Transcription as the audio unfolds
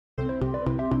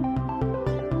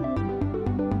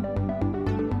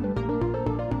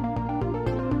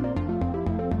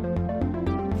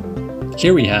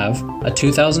Here we have a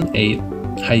 2008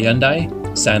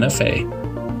 Hyundai Santa Fe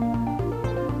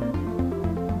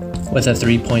with a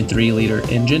 3.3-liter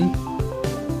engine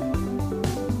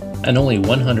and only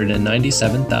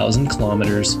 197,000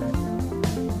 kilometers.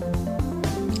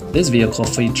 This vehicle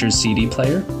features CD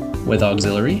player with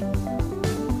auxiliary,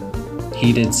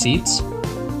 heated seats,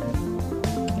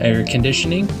 air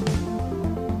conditioning,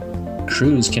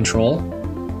 cruise control,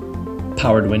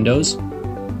 powered windows,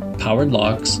 powered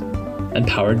locks, and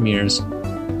powered mirrors.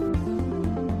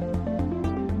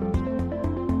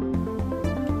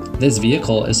 This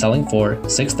vehicle is selling for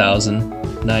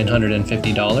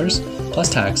 $6,950 plus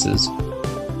taxes.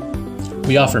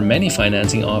 We offer many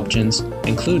financing options,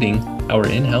 including our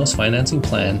in-house financing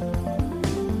plan.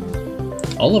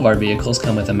 All of our vehicles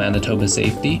come with a Manitoba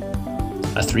Safety,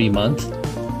 a 3-month,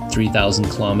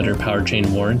 3,000-kilometer powertrain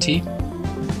warranty,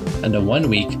 and a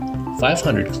 1-week,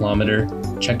 500-kilometer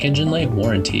check engine light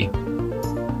warranty.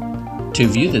 To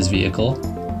view this vehicle,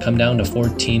 come down to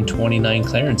 1429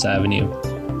 Clarence Avenue.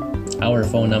 Our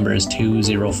phone number is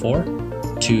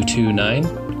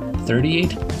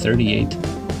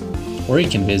 204-229-3838, or you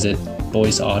can visit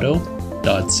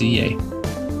boyceauto.ca.